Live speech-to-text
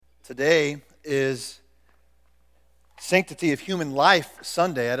Today is Sanctity of Human Life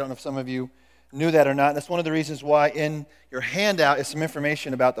Sunday. I don't know if some of you knew that or not. That's one of the reasons why in your handout is some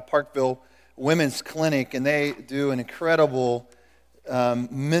information about the Parkville Women's Clinic, and they do an incredible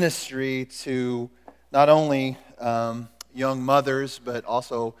ministry to not only young mothers, but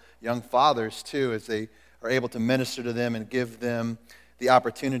also young fathers too, as they are able to minister to them and give them the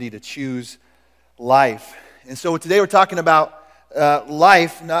opportunity to choose life. And so today we're talking about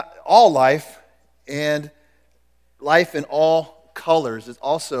life, not all life, and life in all colors. It's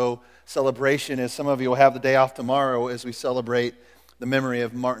also celebration, as some of you will have the day off tomorrow as we celebrate the memory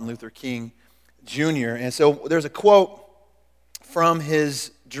of Martin Luther King Jr. And so there's a quote from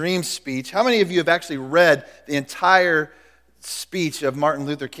his dream speech. How many of you have actually read the entire speech of Martin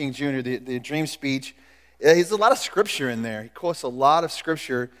Luther King Jr., the dream speech? There's a lot of scripture in there. He quotes a lot of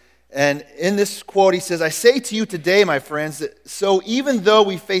scripture. And in this quote, he says, "I say to you today, my friends, that so even though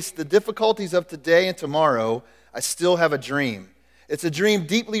we face the difficulties of today and tomorrow, I still have a dream. It's a dream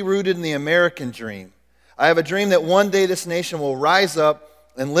deeply rooted in the American dream. I have a dream that one day this nation will rise up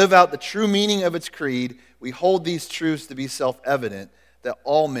and live out the true meaning of its creed. We hold these truths to be self-evident, that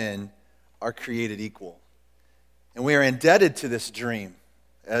all men are created equal." And we are indebted to this dream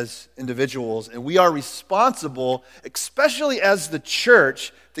as individuals, and we are responsible, especially as the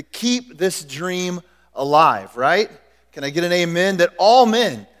church, to keep this dream alive, right? Can I get an amen? That all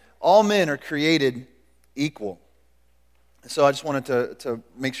men are created equal. So I just wanted to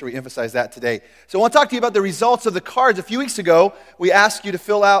make sure we emphasize that today. So I want to talk to you about the results of the cards. A few weeks ago, we asked you to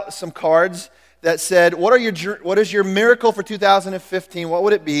fill out some cards that said, what is your miracle for 2015? What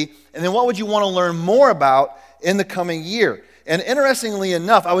would it be? And then what would you want to learn more about in the coming year? And interestingly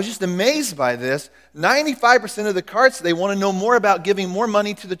enough, I was just amazed by this. 95% of the cards, they want to know more about giving more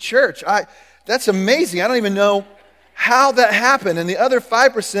money to the church. That's amazing. I don't even know how that happened. And the other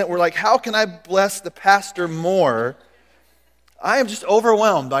 5% were like, how can I bless the pastor more? I am just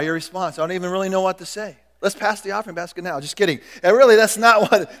overwhelmed by your response. I don't even really know what to say. Let's pass the offering basket now. Just kidding. And really, that's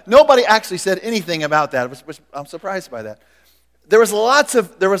not what, nobody actually said anything about that, which I'm surprised by that. There was lots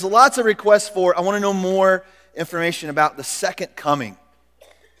of requests for, I want to know more information about the second coming.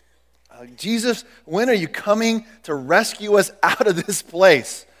 Jesus, when are you coming to rescue us out of this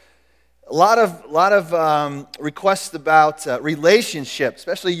place? A lot of requests about relationships,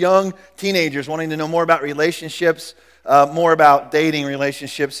 especially young teenagers wanting to know more about relationships, more about dating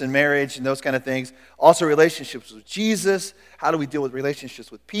relationships and marriage and those kind of things. Also relationships with Jesus. How do we deal with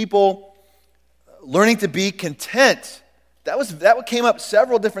relationships with people? Learning to be content. That came up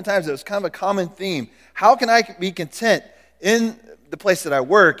several different times. It was kind of a common theme. How can I be content in the place that I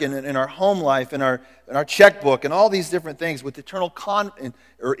work, in our home life, in our checkbook, and all these different things with internal conflict?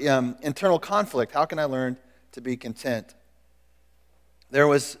 How can I learn to be content? There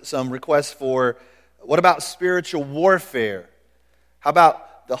was some requests for, what about spiritual warfare? How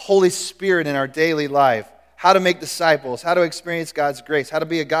about the Holy Spirit in our daily life? How to make disciples? How to experience God's grace? How to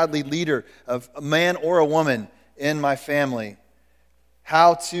be a godly leader of a man or a woman in my family?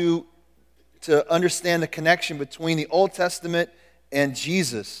 How to understand the connection between the Old Testament and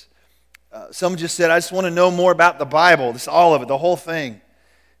Jesus. Some just said, I just want to know more about the Bible. This all of it, the whole thing.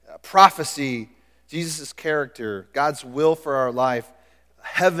 Prophecy, Jesus' character, God's will for our life,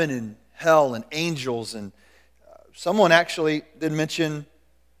 heaven and hell and angels. And someone actually did mention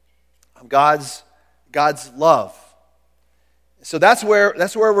God's love. So that's where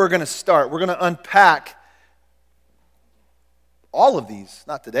we're going to start. We're going to unpack all of these.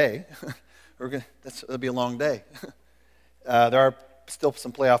 Not today. It'll be a long day. There are still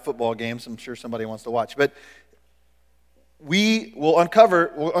some playoff football games I'm sure somebody wants to watch. But we'll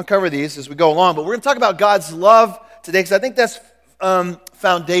uncover these as we go along. But we're going to talk about God's love today because I think that's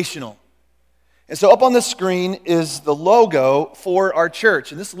foundational. And so up on the screen is the logo for our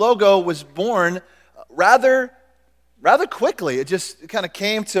church. And this logo was born rather quickly. It kind of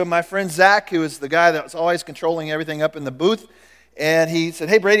came to my friend Zach, who is the guy that was always controlling everything up in the booth. And he said,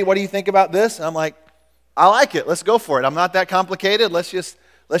 "Hey, Brady, what do you think about this?" And I'm like, "I like it. Let's go for it. I'm not that complicated. Let's just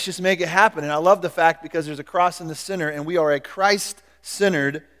make it happen." And I love the fact because there's a cross in the center, and we are a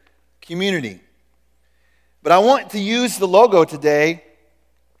Christ-centered community. But I want to use the logo today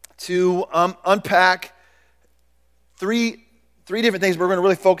to unpack three different things. We're going to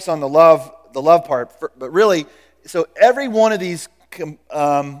really focus on the love part. But really, so every one of these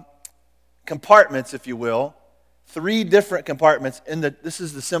compartments, if you will, 3 different compartments. This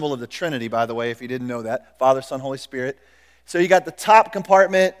is the symbol of the Trinity, by the way, if you didn't know that. Father, Son, Holy Spirit. So you got the top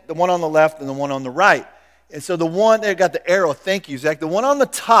compartment, the one on the left, and the one on the right. And so the one, they got the arrow, thank you, Zach. The one on the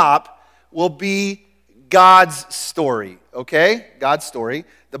top will be God's story, okay? God's story.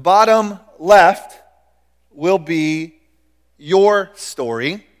 The bottom left will be your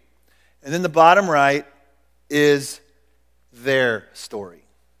story, and then the bottom right is their story.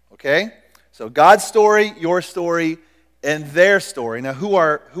 Okay? So God's story, your story, and their story. Now, who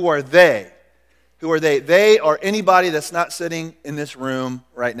are they? Who are they? They are anybody that's not sitting in this room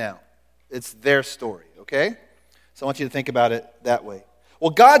right now. It's their story, okay? So I want you to think about it that way.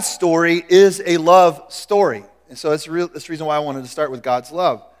 Well, God's story is a love story. And so that's the reason why I wanted to start with God's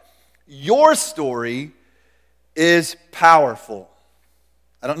love. Your story is powerful.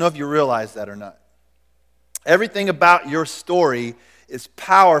 I don't know if you realize that or not. Everything about your story is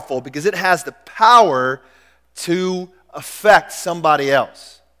powerful because it has the power to affect somebody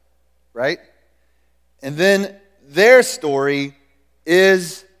else, right? And then their story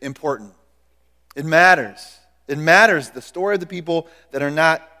is important. It matters. It matters, the story of the people that are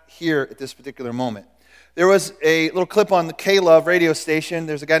not here at this particular moment. There was a little clip on the K-Love radio station.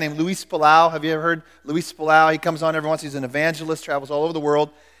 There's a guy named Luis Palau. Have you ever heard Luis Palau? He comes on every once. He's an evangelist, travels all over the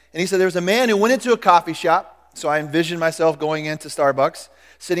world. And he said there was a man who went into a coffee shop. So I envisioned myself going into Starbucks,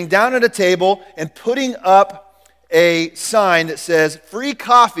 sitting down at a table and putting up a sign that says, "Free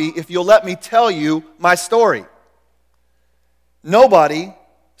coffee if you'll let me tell you my story." Nobody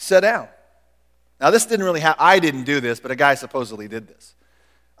sat down. Now, this didn't really happen. I didn't do this, but a guy supposedly did this.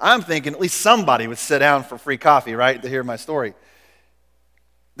 I'm thinking at least somebody would sit down for free coffee, right, to hear my story.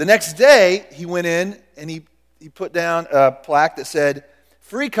 The next day, he went in and he put down a plaque that said,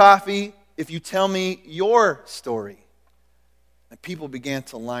 "Free coffee if you tell me your story." And people began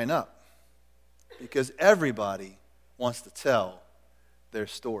to line up because everybody wants to tell their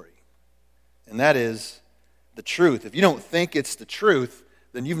story. And that is the truth. If you don't think it's the truth,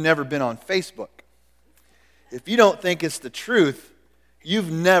 then you've never been on Facebook. If you don't think it's the truth,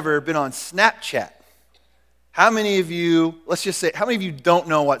 you've never been on Snapchat. How many of you, let's just say, how many of you don't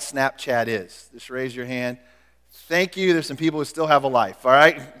know what Snapchat is? Just raise your hand. Thank you. There's some people who still have a life, all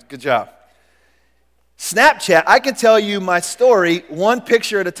right? Good job. Snapchat, I can tell you my story, one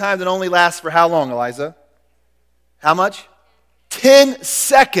picture at a time that only lasts for how long, Eliza? How much? 10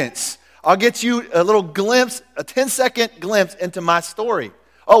 seconds. I'll get you a little glimpse, a 10-second glimpse into my story.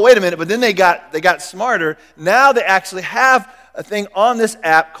 Oh, wait a minute, but then they got smarter. Now they actually have a thing on this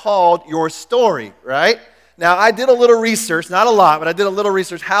app called Your Story, right? Now, I did a little research, not a lot, but I did a little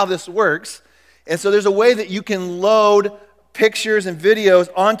research how this works. And so there's a way that you can load pictures and videos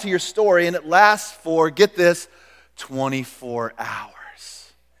onto your story, and it lasts for, get this, 24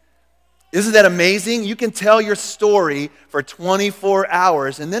 hours. Isn't that amazing? You can tell your story for 24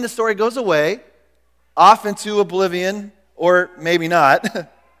 hours, and then the story goes away, off into oblivion, or maybe not.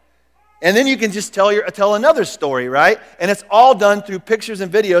 And then you can just tell another story, right? And it's all done through pictures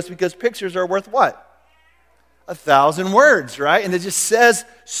and videos because pictures are worth what? 1,000 words, right? And it just says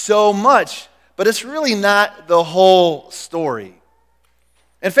so much. But it's really not the whole story.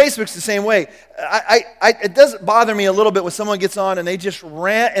 And Facebook's the same way. It does bother me a little bit when someone gets on and they just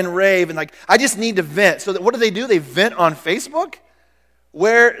rant and rave and like, I just need to vent. So what do? They vent on Facebook?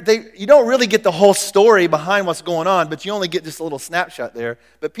 Where you don't really get the whole story behind what's going on, but you only get just a little snapshot there.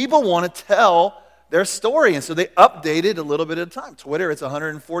 But people want to tell their story, and so they update it a little bit at a time. Twitter, it's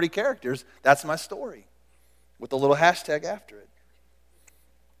 140 characters. That's my story, with a little hashtag after it.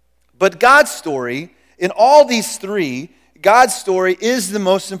 But God's story, in all these three, God's story is the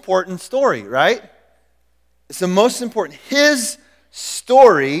most important story, right? It's the most important. His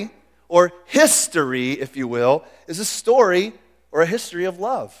story, or history, if you will, is a story or a history of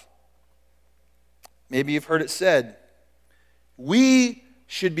love. Maybe you've heard it said, we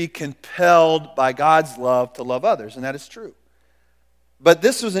should be compelled by God's love to love others, and that is true. But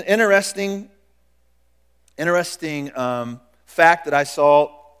this was an interesting fact that I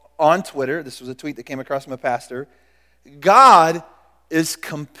saw on Twitter. This was a tweet that came across from a pastor. God is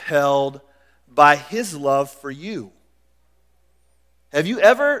compelled by his love for you. Have you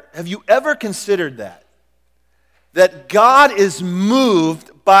ever considered that? That God is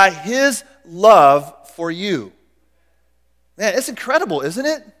moved by his love for you. Man, it's incredible, isn't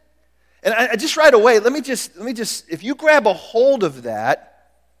it? And I just right away, let me just, if you grab a hold of that,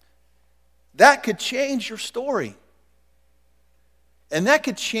 that could change your story. And that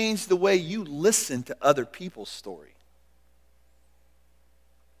could change the way you listen to other people's story.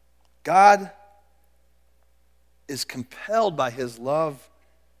 God is compelled by his love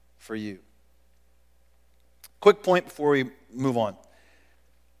for you. Quick point before we move on.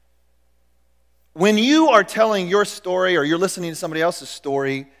 When you are telling your story or you're listening to somebody else's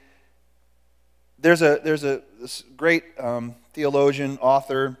story, there's this great theologian,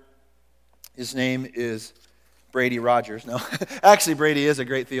 author. His name is Brady Rogers. No, actually, Brady is a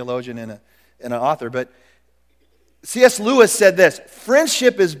great theologian and an author. But C.S. Lewis said this: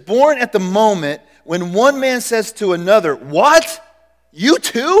 friendship is born at the moment when one man says to another, "What? You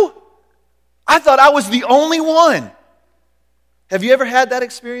too? I thought I was the only one." Have you ever had that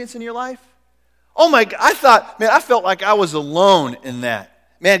experience in your life? Oh my God, I felt like I was alone in that.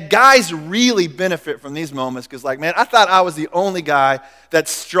 Man, guys really benefit from these moments because, I thought I was the only guy that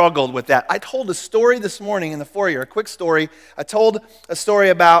struggled with that. I told a story this morning in the foyer, a quick story. I told a story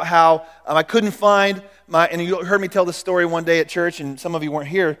about how I couldn't find and you heard me tell this story one day at church, and some of you weren't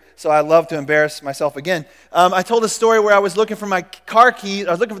here, so I love to embarrass myself again. I told a story where I was looking for my car keys.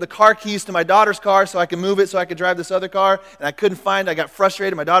 I was looking for the car keys to my daughter's car so I could move it so I could drive this other car, and I couldn't find it. I got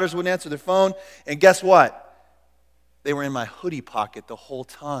frustrated. My daughters wouldn't answer their phone, and guess what? They were in my hoodie pocket the whole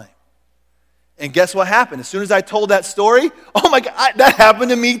time. And guess what happened? As soon as I told that story, oh my God, that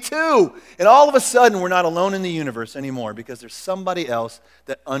happened to me too. And all of a sudden, we're not alone in the universe anymore because there's somebody else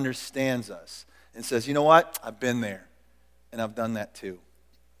that understands us and says, you know what? I've been there, and I've done that too.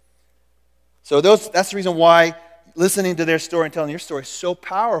 So that's the reason why listening to their story and telling your story is so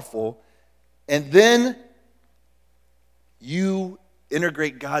powerful. And then you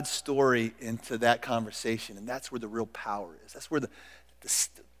integrate God's story into that conversation, and that's where the real power is. That's where the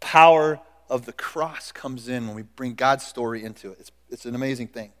power of the cross comes in when we bring God's story into it. It's an amazing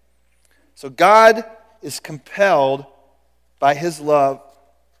thing. So God is compelled by his love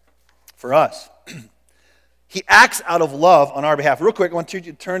for us. He acts out of love on our behalf. Real quick, I want you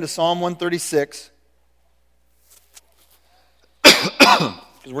to turn to Psalm 136 because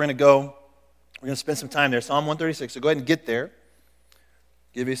we're going to spend some time there. Psalm 136. So go ahead and get there.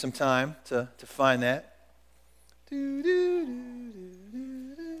 Give you some time to find that.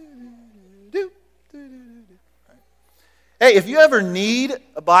 Hey, if you ever need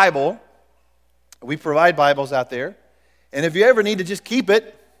a Bible, we provide Bibles out there. And if you ever need to just keep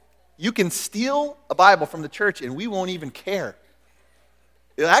it, you can steal a Bible from the church and we won't even care.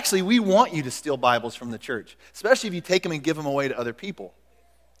 Actually, we want you to steal Bibles from the church, especially if you take them and give them away to other people.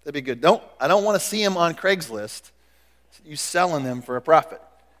 That'd be good. I don't want to see them on Craigslist, you selling them for a profit,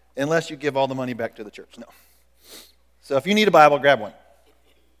 unless you give all the money back to the church. No. So if you need a Bible, grab one.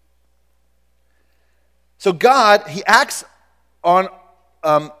 So God, he acts on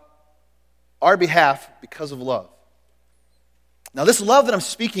our behalf because of love. Now, this love that I'm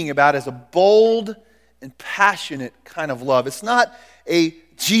speaking about is a bold and passionate kind of love. It's not a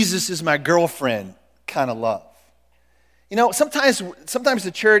Jesus is my girlfriend kind of love. You know, sometimes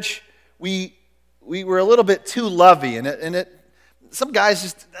the church, we were a little bit too lovey, and some guys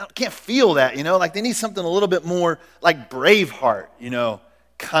just can't feel that, like they need something a little bit more like Braveheart,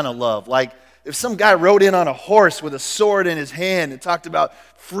 kind of love. Like if some guy rode in on a horse with a sword in his hand and talked about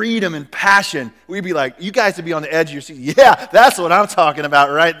freedom and passion, we'd be like, you guys would be on the edge of your seat. Yeah, that's what I'm talking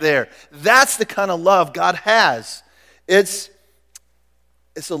about right there. That's the kind of love God has. It's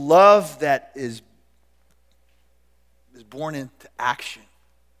a love that is born into action.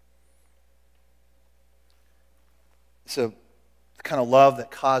 It's a kind of love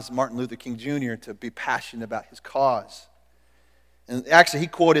that caused Martin Luther King Jr. to be passionate about his cause. And actually, he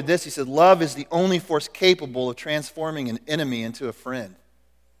quoted this. He said, "Love is the only force capable of transforming an enemy into a friend."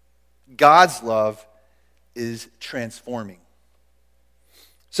 God's love is transforming.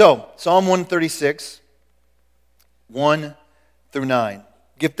 So, Psalm 136, 1 through 9.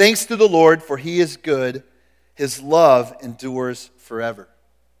 Give thanks to the Lord, for he is good. His love endures forever.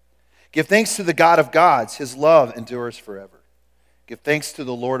 Give thanks to the God of gods. His love endures forever. Give thanks to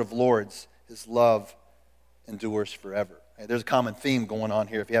the Lord of lords. His love endures forever. There's a common theme going on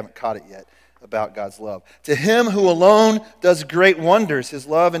here if you haven't caught it yet about God's love. To him who alone does great wonders, his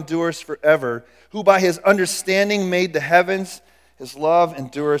love endures forever. Who by his understanding made the heavens, his love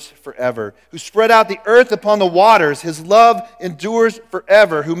endures forever. Who spread out the earth upon the waters, his love endures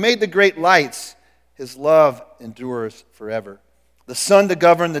forever. Who made the great lights, his love endures forever. The sun to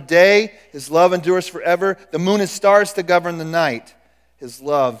govern the day, his love endures forever. The moon and stars to govern the night, his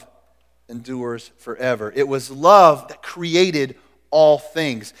love endures forever. It was love that created all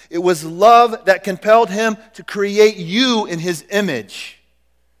things. It was love that compelled him to create you in his image.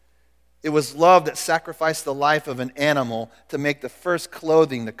 It was love that sacrificed the life of an animal to make the first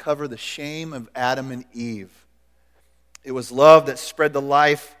clothing to cover the shame of Adam and Eve. It was love that spared the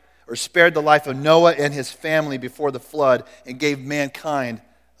life of Noah and his family before the flood and gave mankind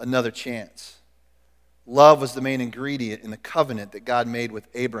another chance. Love was the main ingredient in the covenant that God made with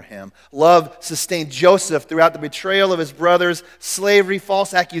Abraham. Love sustained Joseph throughout the betrayal of his brothers, slavery,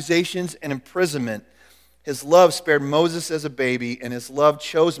 false accusations, and imprisonment. His love spared Moses as a baby, and his love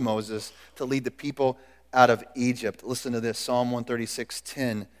chose Moses to lead the people out of Egypt. Listen to this, Psalm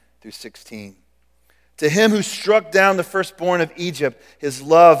 136:10 through 16. To him who struck down the firstborn of Egypt, his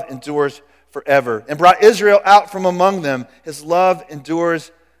love endures forever, and brought Israel out from among them, his love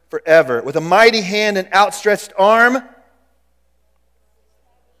endures forever. With a mighty hand and outstretched arm.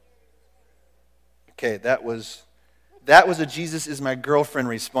 Okay, that was a Jesus is my girlfriend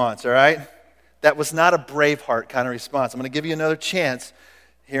response, all right? That was not a Braveheart kind of response. I'm going to give you another chance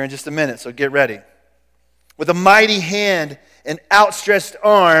here in just a minute, so get ready. With a mighty hand and outstretched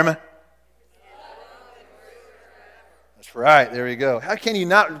arm. That's right, there we go. How can you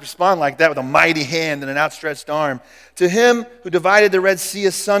not respond like that with a mighty hand and an outstretched arm? To him who divided the Red Sea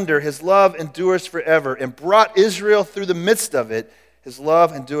asunder, his love endures forever, and brought Israel through the midst of it, his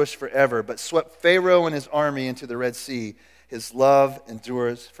love endures forever, but swept Pharaoh and his army into the Red Sea, his love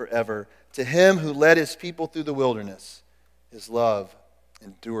endures forever. To him who led his people through the wilderness, his love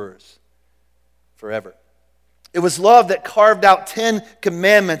endures forever. It was love that carved out 10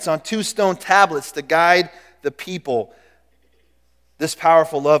 commandments on 2 stone tablets to guide the people. This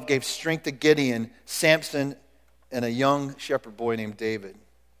powerful love gave strength to Gideon, Samson, and a young shepherd boy named David.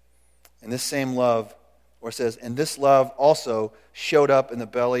 And this same love, or it says, and this love also showed up in the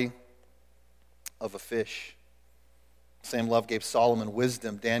belly of a fish. The same love gave Solomon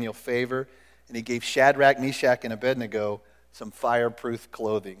wisdom, Daniel favor, and he gave Shadrach, Meshach, and Abednego some fireproof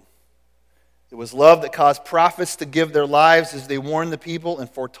clothing. It was love that caused prophets to give their lives as they warned the people and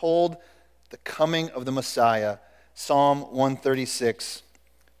foretold the coming of the Messiah. Psalm 136,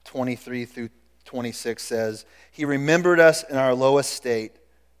 23 through 26 says, he remembered us in our lowest state.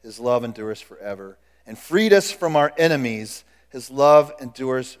 His love endures forever. And freed us from our enemies. His love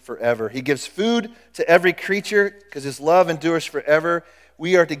endures forever. He gives food to every creature because his love endures forever.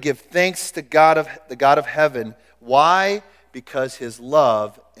 We are to give thanks to the God of heaven. Why? Because his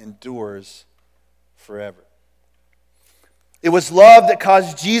love endures forever. It was love that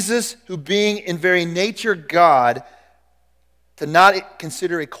caused Jesus, who being in very nature God, to not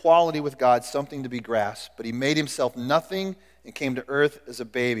consider equality with God something to be grasped, but he made himself nothing and came to earth as a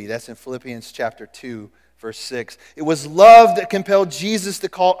baby. That's in Philippians chapter 2, verse 6. It was love that compelled Jesus to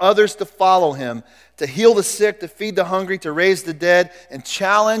call others to follow him, to heal the sick, to feed the hungry, to raise the dead, and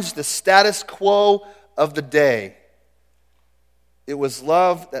challenge the status quo of the day. It was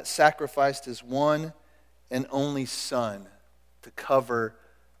love that sacrificed his one and only Son to cover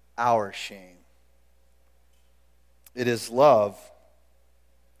our shame. It is love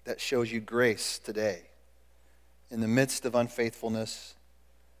that shows you grace today. In the midst of unfaithfulness,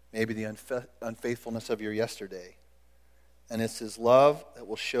 maybe the unfaithfulness of your yesterday. And it's his love that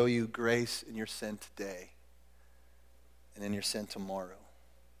will show you grace in your sin today and in your sin tomorrow.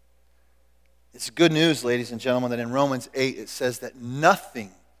 It's good news, ladies and gentlemen, that in Romans 8 it says that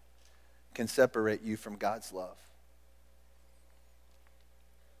nothing can separate you from God's love.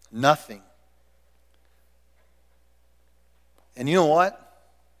 Nothing. And you know what?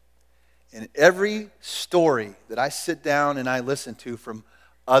 In every story that I sit down and I listen to from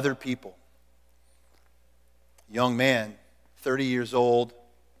other people, young man, 30 years old,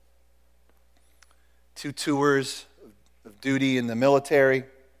 2 tours of duty in the military,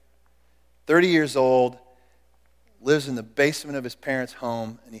 30 years old, lives in the basement of his parents'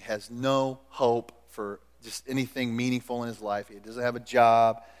 home, and he has no hope for just anything meaningful in his life. He doesn't have a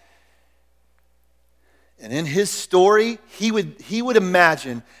job. And in his story, he would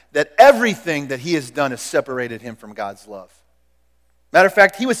imagine that everything that he has done has separated him from God's love. Matter of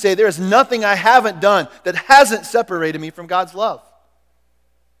fact, he would say, there is nothing I haven't done that hasn't separated me from God's love.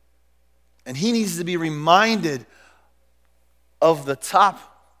 And he needs to be reminded of the top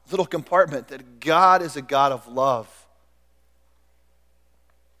little compartment that God is a God of love.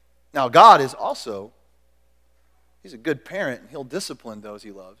 Now, God is also, he's a good parent, and he'll discipline those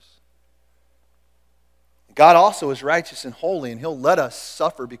he loves. God also is righteous and holy, and he'll let us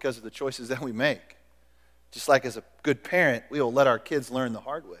suffer because of the choices that we make. Just like as a good parent, we will let our kids learn the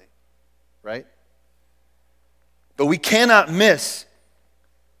hard way, right? But we cannot miss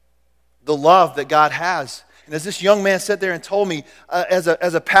the love that God has. And as this young man sat there and told me, as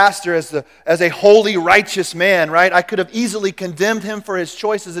a pastor, as a holy, righteous man, right? I could have easily condemned him for his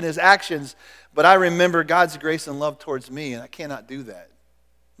choices and his actions, but I remember God's grace and love towards me, and I cannot do that,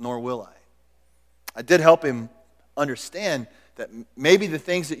 nor will I. I did help him understand that maybe the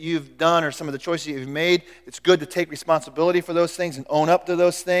things that you've done or some of the choices you've made, it's good to take responsibility for those things and own up to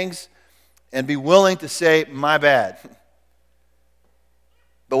those things and be willing to say, my bad.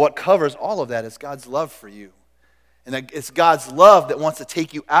 But what covers all of that is God's love for you. And it's God's love that wants to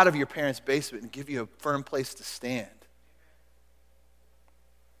take you out of your parents' basement and give you a firm place to stand.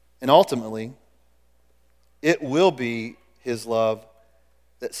 And ultimately, It will be his love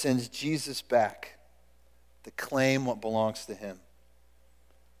that sends Jesus back to claim what belongs to him.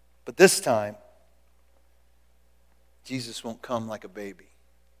 But this time, Jesus won't come like a baby.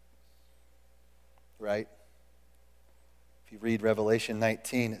 Right? If you read Revelation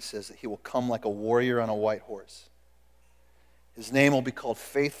 19, it says that he will come like a warrior on a white horse. His name will be called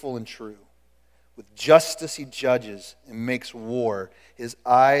Faithful and True. With justice he judges and makes war. His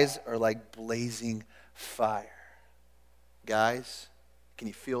eyes are like blazing fire. Guys, can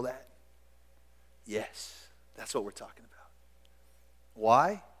you feel that? Yes, that's what we're talking about.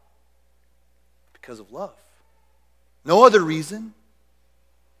 Why? Because of love. No other reason.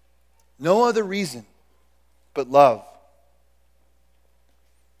 No other reason but love.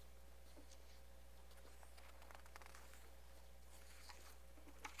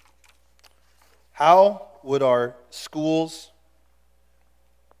 How would our schools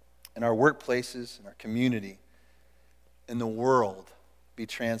and our workplaces and our community and the world be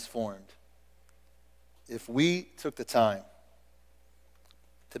transformed if we took the time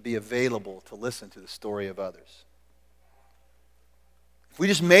to be available to listen to the story of others? If we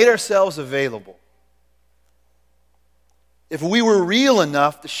just made ourselves available, if we were real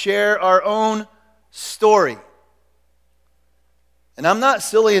enough to share our own story. And I'm not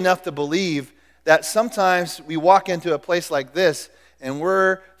silly enough to believe that sometimes we walk into a place like this and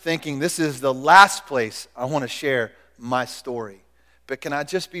we're thinking, this is the last place I want to share my story. But can I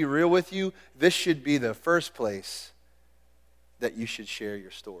just be real with you? This should be the first place that you should share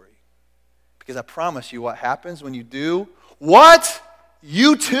your story. Because I promise you what happens when you do. What?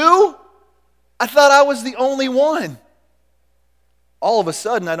 You too? I thought I was the only one. All of a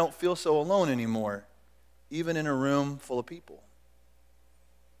sudden, I don't feel so alone anymore, even in a room full of people.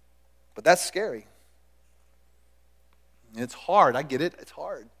 But that's scary. It's hard. I get it. It's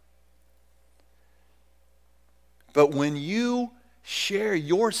hard. But when you share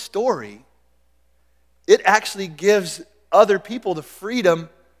your story, it actually gives other people the freedom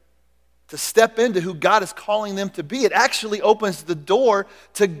to step into who God is calling them to be. It actually opens the door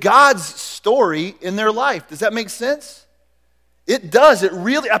to God's story in their life. Does that make sense? It does. It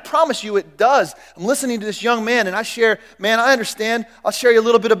really, I promise you it does. I'm listening to this young man and I share, man, I understand. I'll share you a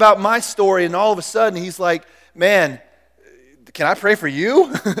little bit about my story. And all of a sudden he's like, man, can I pray for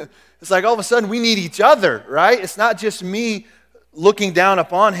you? It's like all of a sudden we need each other, right? It's not just me looking down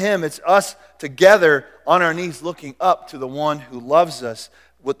upon him. It's us together on our knees looking up to the one who loves us,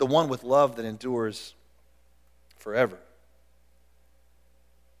 with the one with love that endures forever.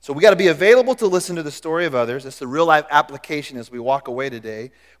 So we got to be available to listen to the story of others. That's the real life application as we walk away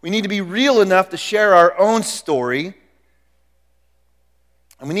today. We need to be real enough to share our own story.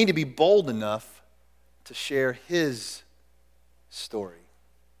 And we need to be bold enough to share his story.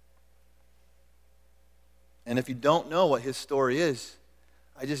 And if you don't know what his story is,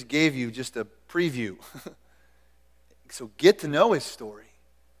 I just gave you just a preview. So get to know his story.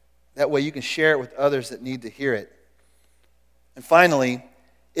 That way you can share it with others that need to hear it. And finally,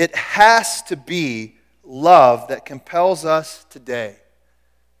 it has to be love that compels us today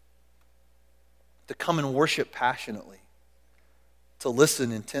to come and worship passionately, to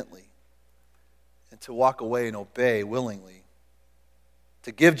listen intently, and to walk away and obey willingly,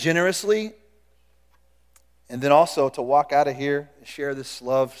 to give generously, and then also to walk out of here and share this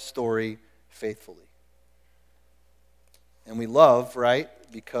love story faithfully. And we love, right,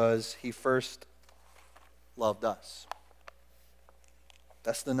 because he first loved us.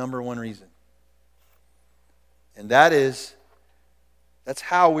 That's the number one reason. And that's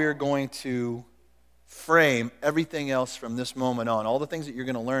how we're going to frame everything else from this moment on. All the things that you're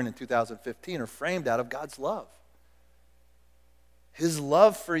going to learn in 2015 are framed out of God's love. His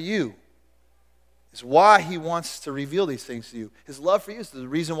love for you is why he wants to reveal these things to you. His love for you is the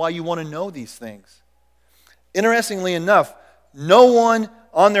reason why you want to know these things. Interestingly enough, no one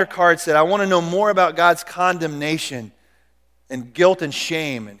on their card said, I want to know more about God's condemnation and guilt and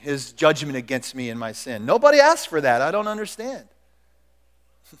shame and his judgment against me and my sin. Nobody asked for that. I don't understand.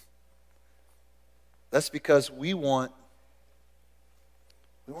 That's because we want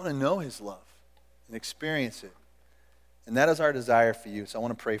to know his love and experience it. And that is our desire for you. So I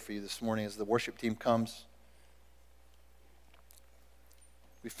want to pray for you this morning as the worship team comes.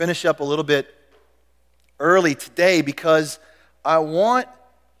 We finish up a little bit early today because I want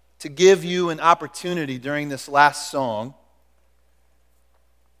to give you an opportunity during this last song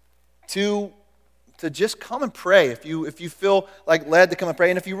to just come and pray if you feel like led to come and pray.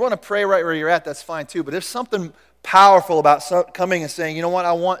 And if you want to pray right where you're at, that's fine too. But there's something powerful about coming and saying, you know what,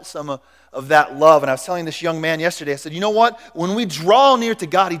 I want some of that love. And I was telling this young man yesterday, I said, you know what, when we draw near to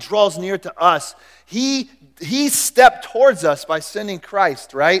God, he draws near to us. He he stepped towards us by sending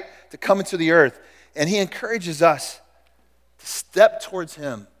Christ, right, to come into the earth. And he encourages us to step towards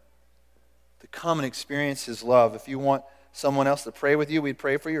him, to come and experience his love. If you want someone else to pray with you, we'd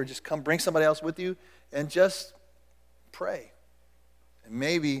pray for you, or just come bring somebody else with you and just pray. And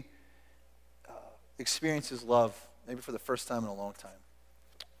maybe experience his love, maybe for the first time in a long time.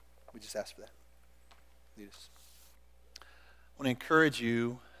 We just ask for that. Lead us. I want to encourage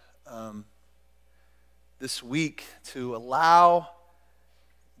you this week to allow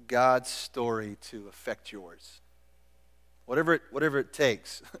God's story to affect yours. Whatever it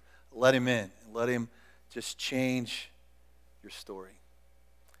takes, let him in. And let him just change your story.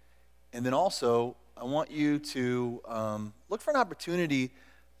 And then also, I want you to look for an opportunity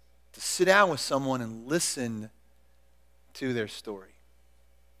to sit down with someone and listen to their story.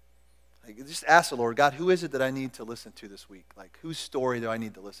 Like, just ask the Lord, God, who is it that I need to listen to this week? Like, whose story do I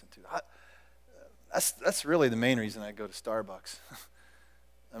need to listen to? That's really the main reason I go to Starbucks.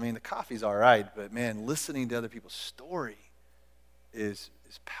 I mean, the coffee's all right, but man, listening to other people's story is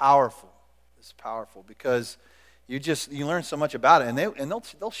powerful. It's powerful because you learn so much about it, and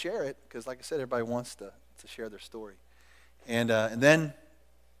they'll share it because, like I said, everybody wants to share their story, and then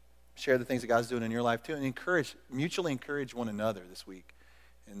share the things that God's doing in your life too, and mutually encourage one another this week.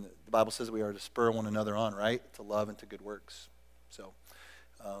 And the Bible says we are to spur one another on, right, to love and to good works. So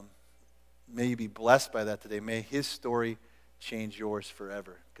may you be blessed by that today. May his story change yours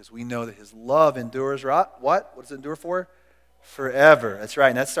forever, because we know that his love endures, what? What does it endure for? Forever. That's right,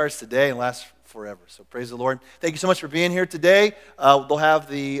 and that starts today and lasts forever. So praise the Lord. Thank you so much for being here today. They'll have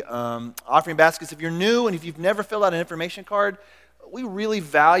the offering baskets. If you're new and if you've never filled out an information card, we really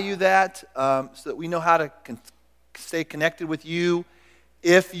value that so that we know how to stay connected with you.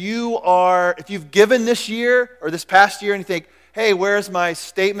 If you've given this year or this past year and you think, hey, where's my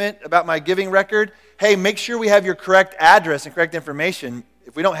statement about my giving record? Hey, make sure we have your correct address and correct information.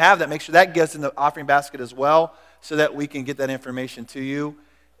 If we don't have that, make sure that gets in the offering basket as well so that we can get that information to you.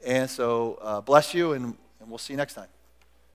 And so bless you, and we'll see you next time.